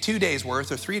you take 2 days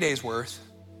worth or 3 days worth,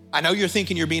 I know you're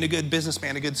thinking you're being a good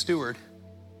businessman, a good steward,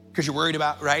 because you're worried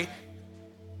about, right?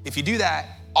 If you do that,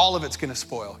 all of it's gonna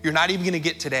spoil. You're not even gonna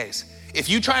get today's. If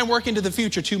you try and work into the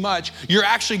future too much, you're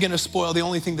actually gonna spoil the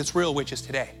only thing that's real, which is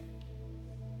today.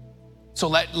 So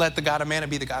let the God of manna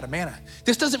be the God of manna.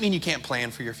 This doesn't mean you can't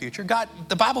plan for your future. God,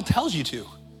 the Bible tells you to.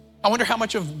 I wonder how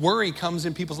much of worry comes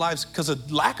in people's lives because of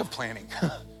lack of planning.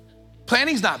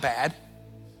 Planning's not bad.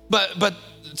 But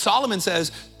Solomon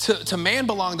says, to man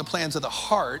belong the plans of the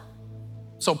heart.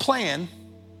 So plan,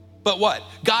 but what?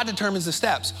 God determines the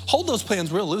steps. Hold those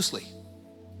plans real loosely.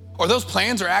 Or those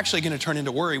plans are actually gonna turn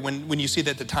into worry when you see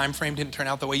that the time frame didn't turn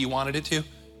out the way you wanted it to. You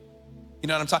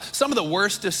know what I'm talking? Some of the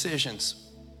worst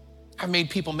decisions I've made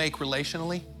people make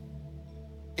relationally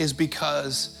is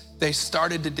because they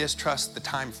started to distrust the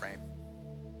time frame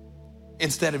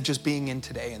instead of just being in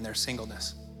today in their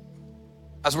singleness.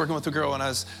 I was working with a girl when I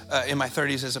was in my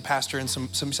 30s as a pastor and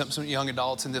some young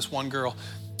adults, and this one girl,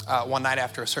 one night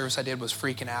after a service I did, was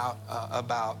freaking out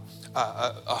about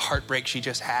a heartbreak she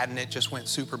just had, and it just went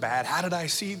super bad. How did I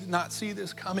not see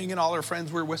this coming? And all her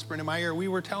friends were whispering in my ear. We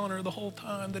were telling her the whole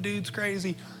time, the dude's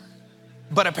crazy.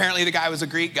 But apparently the guy was a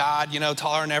Greek god,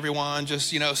 taller than everyone,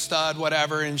 just, stud,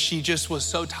 whatever. And she just was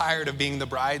so tired of being the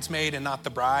bridesmaid and not the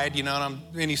bride.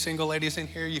 Any single ladies in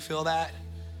here, you feel that?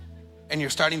 And you're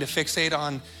starting to fixate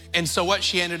on, and so what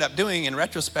she ended up doing in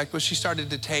retrospect was she started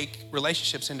to take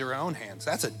relationships into her own hands.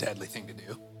 That's a deadly thing to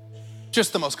do.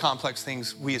 Just the most complex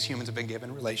things we as humans have been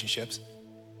given, relationships.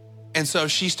 And so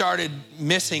she started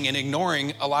missing and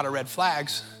ignoring a lot of red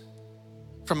flags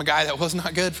from a guy that was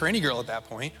not good for any girl at that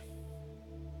point,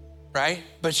 right?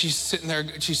 But she's sitting there,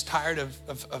 she's tired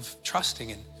of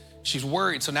trusting, and she's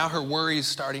worried. So now her worry is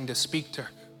starting to speak to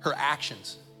her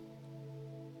actions.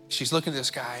 She's looking at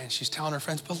this guy and she's telling her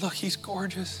friends, but look, he's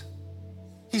gorgeous.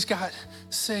 He's got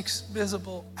 6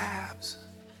 visible abs.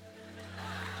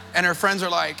 And her friends are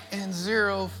like, and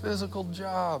 0 physical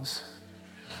jobs,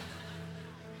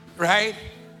 right?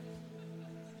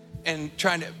 And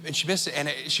she missed it, and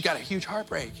she got a huge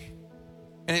heartbreak.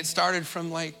 And it started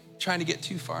from like trying to get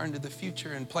too far into the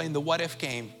future and playing the what if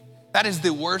game. That is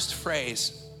the worst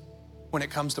phrase when it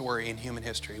comes to worry in human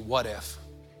history. What if?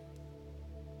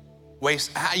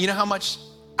 Waste, you know how much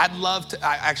I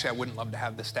wouldn't love to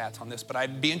have the stats on this, but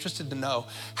I'd be interested to know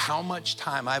how much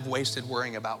time I've wasted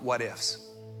worrying about what ifs.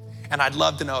 And I'd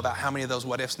love to know about how many of those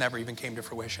what ifs never even came to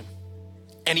fruition.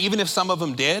 And even if some of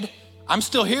them did, I'm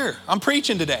still here. I'm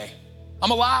preaching today.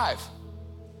 I'm alive.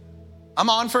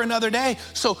 I'm on for another day.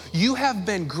 So you have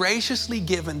been graciously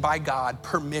given by God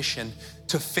permission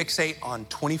to fixate on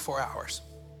 24 hours.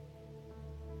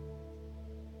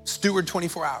 Steward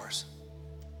 24 hours.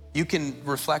 You can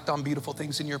reflect on beautiful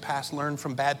things in your past, learn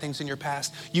from bad things in your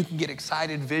past. You can get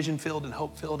excited, vision-filled, and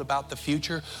hope-filled about the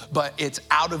future, but it's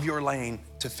out of your lane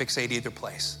to fixate either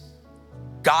place.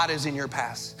 God is in your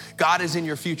past. God is in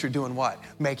your future doing what?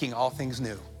 Making all things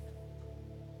new.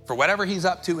 For whatever he's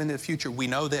up to in the future, we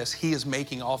know this, he is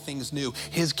making all things new.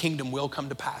 His kingdom will come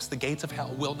to pass. The gates of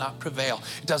hell will not prevail.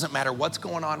 It doesn't matter what's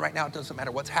going on right now. It doesn't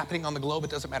matter what's happening on the globe. It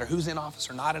doesn't matter who's in office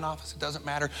or not in office. It doesn't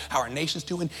matter how our nation's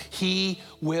doing. He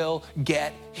will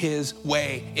get his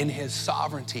way in his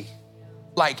sovereignty.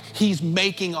 Like he's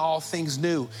making all things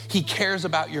new. He cares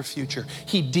about your future.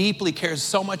 He deeply cares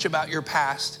so much about your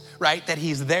past, right? That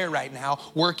he's there right now,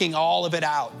 working all of it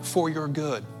out for your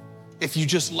good. If you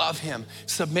just love him,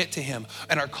 submit to him,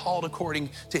 and are called according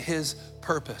to his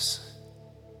purpose.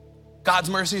 God's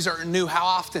mercies are new. How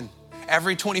often?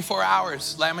 Every 24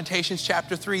 hours. Lamentations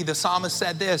chapter 3, the psalmist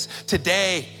said this,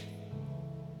 today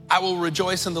I will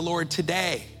rejoice in the Lord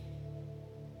today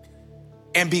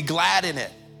and be glad in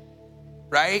it,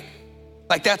 right?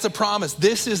 Like that's a promise.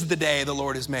 This is the day the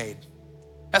Lord has made.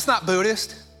 That's not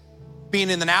Buddhist. Being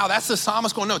in the now, that's the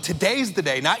psalmist going, no, today's the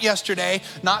day, not yesterday,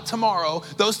 not tomorrow.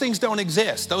 Those things don't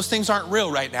exist. Those things aren't real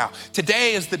right now.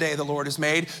 Today is the day the Lord has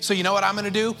made. So you know what I'm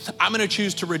gonna do? I'm gonna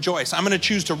choose to rejoice. I'm gonna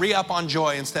choose to re-up on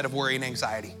joy instead of worry and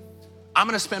anxiety. I'm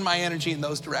gonna spend my energy in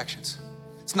those directions.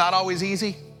 It's not always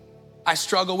easy. I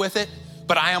struggle with it,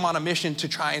 but I am on a mission to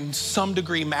try and some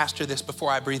degree master this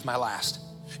before I breathe my last.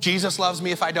 Jesus loves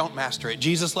me if I don't master it.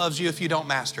 Jesus loves you if you don't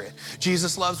master it.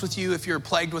 Jesus loves with you if you're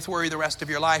plagued with worry the rest of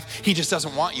your life. He just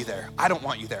doesn't want you there. I don't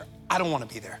want you there. I don't want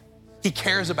to be there. He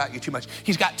cares about you too much.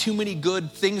 He's got too many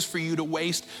good things for you to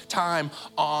waste time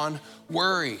on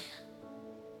worry.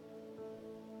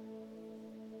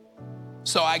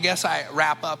 So I guess I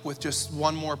wrap up with just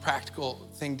one more practical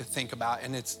thing to think about,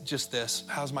 and it's just this.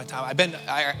 How's my time?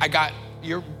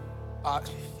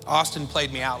 Austin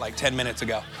played me out like 10 minutes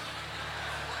ago.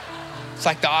 It's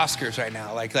like the Oscars right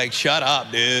now. Like, shut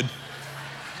up, dude.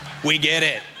 We get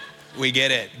it. We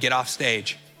get it. Get off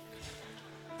stage.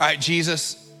 All right,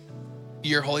 Jesus,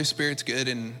 your Holy Spirit's good,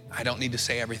 and I don't need to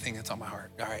say everything that's on my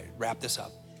heart. All right, wrap this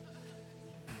up.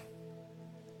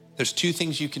 There's 2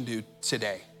 things you can do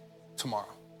today, tomorrow,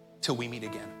 till we meet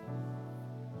again.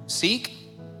 Seek,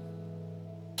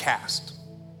 cast.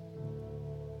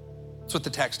 That's what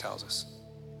the text tells us.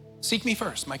 Seek me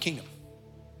first, my kingdom.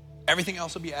 Everything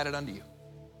else will be added unto you.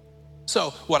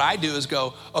 So what I do is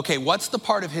go, okay, what's the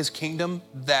part of his kingdom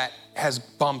that has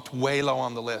bumped way low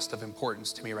on the list of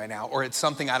importance to me right now? Or it's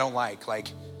something I don't like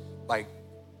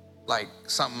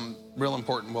something real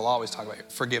important we'll always talk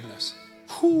about, forgiveness.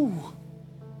 Whew.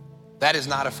 That is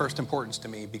not of first importance to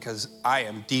me because I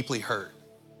am deeply hurt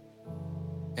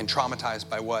and traumatized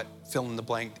by what fill in the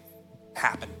blank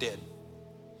did.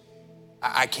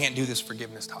 I can't do this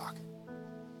forgiveness talk.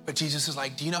 But Jesus is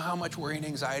like, do you know how much worry and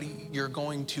anxiety you're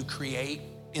going to create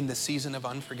in the season of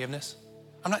unforgiveness?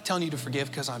 I'm not telling you to forgive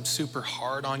because I'm super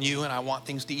hard on you and I want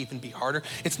things to even be harder.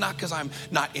 It's not because I'm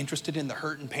not interested in the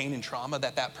hurt and pain and trauma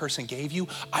that person gave you.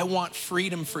 I want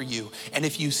freedom for you. And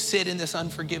if you sit in this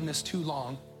unforgiveness too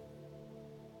long,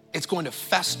 it's going to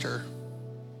fester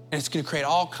and it's going to create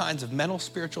all kinds of mental,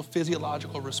 spiritual,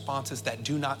 physiological responses that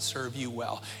do not serve you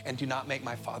well and do not make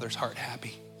my Father's heart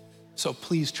happy. So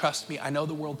please trust me. I know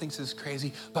the world thinks this is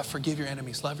crazy, but forgive your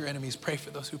enemies, love your enemies, pray for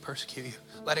those who persecute you.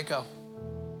 Let it go.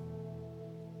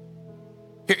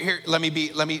 Here, let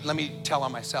me tell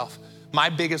on myself. My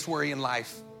biggest worry in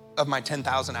life of my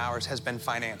 10,000 hours has been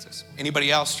finances. Anybody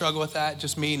else struggle with that?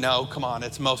 Just me? No, come on,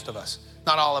 it's most of us.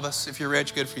 Not all of us. If you're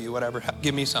rich, good for you, whatever,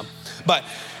 give me some. But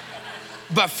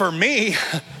for me,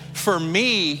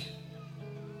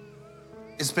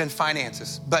 it's been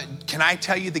finances. But can I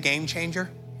tell you the game changer?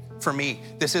 For me,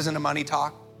 this isn't a money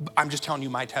talk. I'm just telling you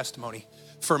my testimony.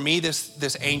 For me,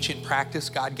 this ancient practice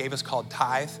God gave us called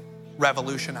tithe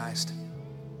revolutionized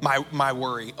my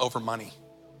worry over money.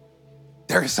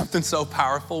 There is something so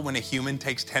powerful when a human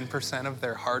takes 10% of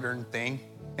their hard-earned thing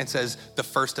and says, the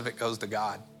first of it goes to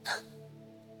God.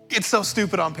 It's so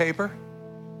stupid on paper.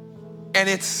 And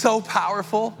it's so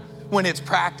powerful when it's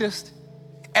practiced.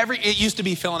 It used to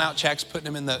be filling out checks,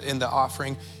 putting them in the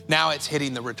offering. Now it's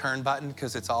hitting the return button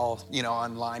because it's all,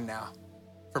 online now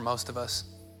for most of us.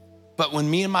 But when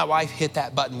me and my wife hit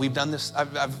that button, we've done this.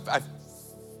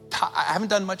 I haven't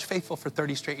done much faithful for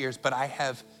 30 straight years, but I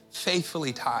have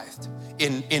faithfully tithed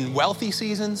in wealthy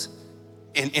seasons,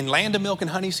 in land of milk and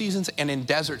honey seasons, and in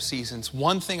desert seasons.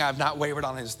 One thing I've not wavered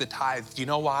on is the tithe. Do you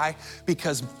know why?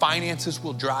 Because finances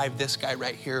will drive this guy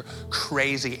right here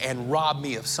crazy and rob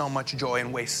me of so much joy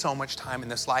and waste so much time in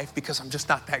this life because I'm just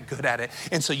not that good at it.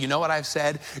 And so you know what I've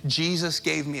said? Jesus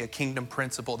gave me a kingdom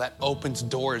principle that opens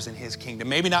doors in his kingdom.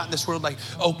 Maybe not in this world, like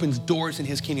opens doors in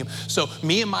his kingdom. So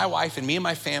me and my wife and me and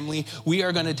my family, we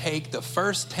are gonna take the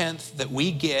first 10th that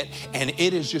we get and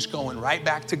it is just going right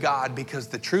back to God because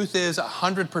the truth is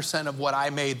 100% of what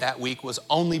I made that week was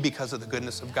only because of the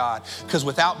goodness of God. Because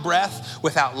without breath,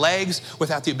 without legs,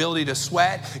 without the ability to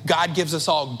sweat, God gives us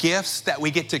all gifts that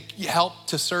we get to help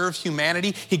to serve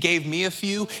humanity. He gave me a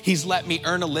few. He's let me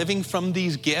earn a living from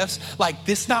these gifts. Like,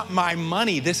 this is not my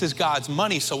money. This is God's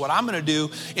money. So what I'm going to do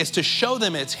is to show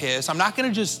them it's his. I'm not going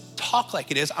to just talk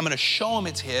like it is. I'm going to show them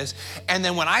it's his. And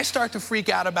then when I start to freak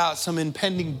out about some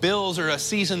impending bills or a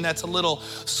season that's a little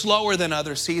slower than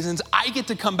other seasons, I get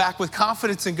to come back with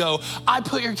confidence and go, I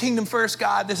put your kingdom first,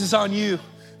 God. This is on you.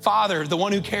 Father, the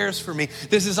one who cares for me,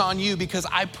 this is on you because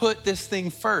I put this thing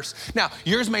first. Now,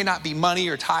 yours may not be money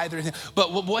or tithe or anything,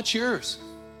 but what's yours?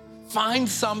 Find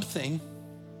something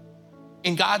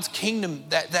in God's kingdom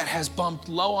that has bumped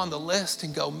low on the list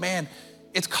and go, man,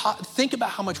 think about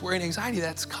how much worry and anxiety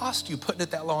that's cost you putting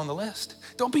it that low on the list.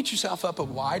 Don't beat yourself up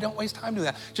of why. Don't waste time doing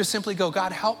that. Just simply go,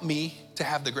 God, help me to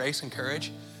have the grace and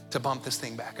courage to bump this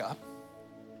thing back up.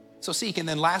 So seek. And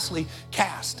then lastly,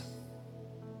 cast.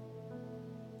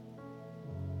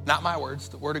 Not my words,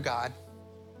 the word of God.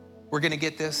 We're going to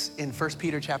get this in 1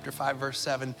 Peter chapter 5, verse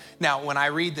 7. Now, when I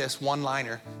read this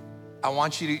one-liner, I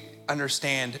want you to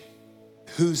understand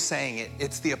who's saying it.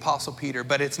 It's the Apostle Peter,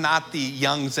 but it's not the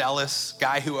young, zealous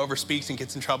guy who overspeaks and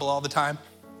gets in trouble all the time.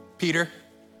 Peter,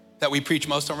 that we preach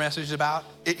most of our messages about,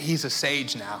 he's a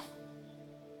sage now.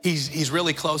 He's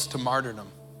really close to martyrdom.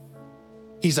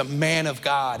 He's a man of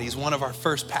God. He's one of our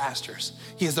first pastors.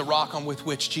 He is the rock on with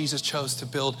which Jesus chose to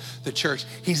build the church.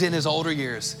 He's in his older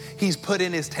years. He's put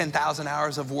in his 10,000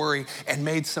 hours of worry and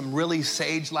made some really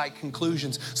sage-like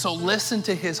conclusions. So listen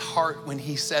to his heart when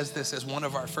he says this as one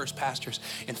of our first pastors.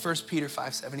 In 1 Peter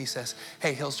 5:7, he says,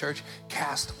 hey, Hills.Church,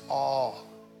 cast all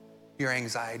your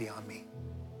anxiety on me.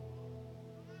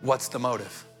 What's the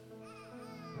motive?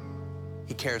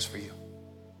 He cares for you.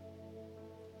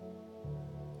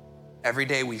 Every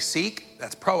day we seek,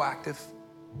 that's proactive.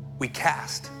 We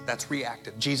cast, that's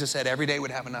reactive. Jesus said every day would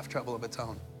have enough trouble of its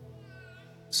own.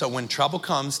 So when trouble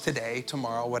comes today,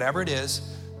 tomorrow, whatever it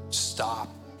is, stop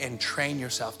and train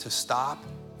yourself to stop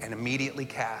and immediately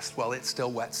cast while it's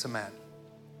still wet cement,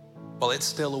 while it's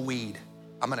still a weed,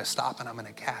 I'm gonna stop and I'm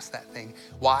gonna cast that thing.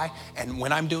 Why? And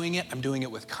when I'm doing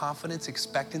it with confidence,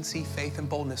 expectancy, faith, and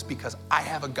boldness, because I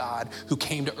have a God who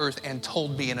came to earth and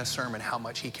told me in a sermon how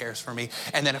much he cares for me.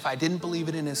 And then if I didn't believe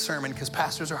it in his sermon, because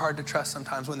pastors are hard to trust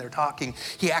sometimes when they're talking,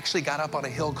 he actually got up on a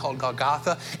hill called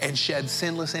Golgotha and shed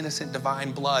sinless, innocent,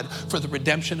 divine blood for the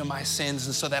redemption of my sins,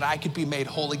 and so that I could be made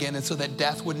whole again, and so that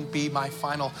death wouldn't be my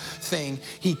final thing.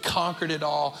 He conquered it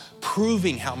all,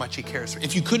 proving how much he cares for me.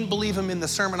 If you couldn't believe him in the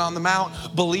Sermon on the Mount,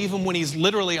 believe him when he's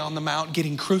literally on the mount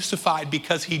getting crucified,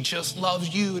 because he just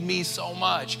loves you and me so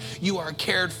much. You are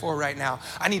cared for right now.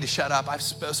 I need to shut up. I've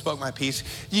spoke my piece.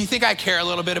 Do you think I care a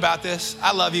little bit about this?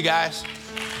 I love you guys.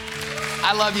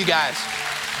 I love you guys.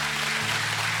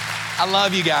 I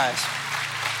love you guys.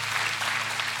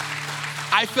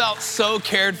 I felt so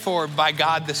cared for by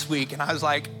God this week, and I was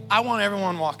like, I want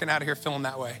everyone walking out of here feeling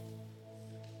that way.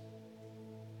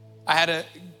 I had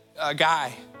a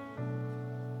guy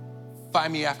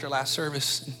find me after last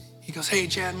service, and he goes, hey,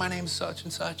 Chad, my name's such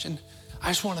and such, and I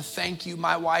just want to thank you.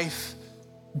 My wife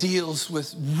deals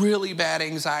with really bad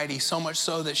anxiety, so much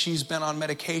so that she's been on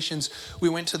medications. We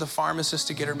went to the pharmacist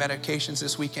to get her medications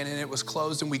this weekend, and it was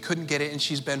closed and we couldn't get it, and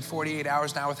she's been 48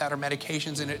 hours now without her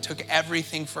medications, and it took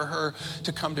everything for her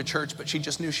to come to church, but she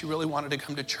just knew she really wanted to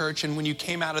come to church. And when you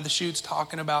came out of the chutes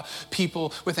talking about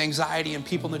people with anxiety and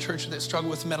people in the church that struggle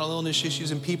with mental illness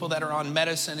issues and people that are on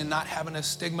medicine and not having a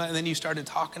stigma, and then you started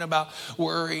talking about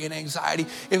worry and anxiety,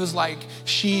 it was like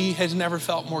she has never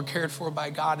felt more cared for by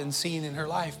God and seen in her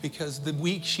life, because the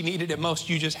week she needed it most,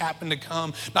 you just happened to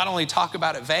come, not only talk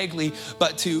about it vaguely,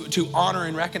 but to honor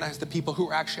and recognize the people who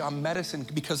are actually on medicine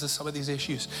because of some of these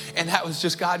issues. And that was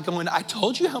just God going, I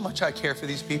told you how much I care for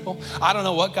these people. I don't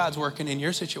know what God's working in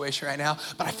your situation right now,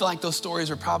 but I feel like those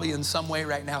stories are probably in some way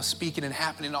right now speaking and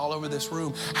happening all over this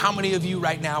room. How many of you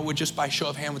right now would just by show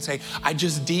of hand would say, I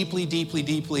just deeply, deeply,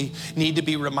 deeply need to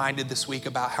be reminded this week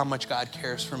about how much God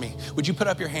cares for me? Would you put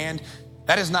up your hand?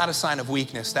 That is not a sign of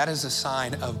weakness. That is a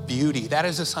sign of beauty. That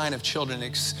is a sign of children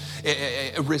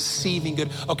receiving good.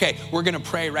 Okay, we're gonna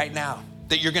pray right now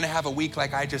that you're gonna have a week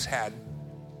like I just had,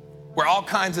 where all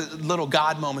kinds of little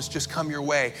God moments just come your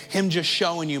way. Him just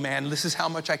showing you, man, this is how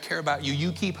much I care about you.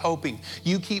 You keep hoping.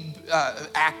 You keep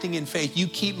acting in faith. You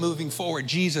keep moving forward.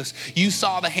 Jesus, you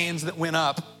saw the hands that went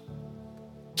up.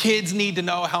 Kids need to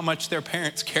know how much their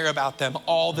parents care about them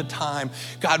all the time.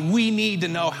 God, we need to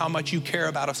know how much you care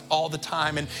about us all the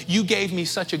time. And you gave me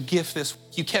such a gift this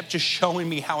week. You kept just showing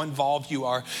me how involved you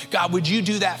are. God, would you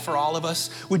do that for all of us?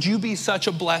 Would you be such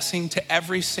a blessing to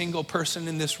every single person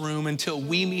in this room until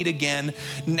we meet again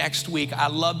next week? I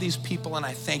love these people and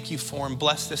I thank you for them.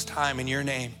 Bless this time in your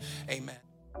name. Amen.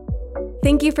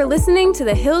 Thank you for listening to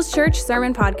the Hills.Church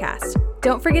Sermon Podcast.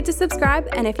 Don't forget to subscribe,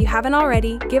 and if you haven't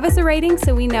already, give us a rating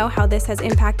so we know how this has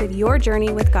impacted your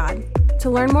journey with God. To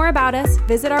learn more about us,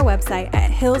 visit our website at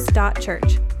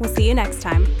Hills.Church. We'll see you next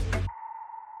time.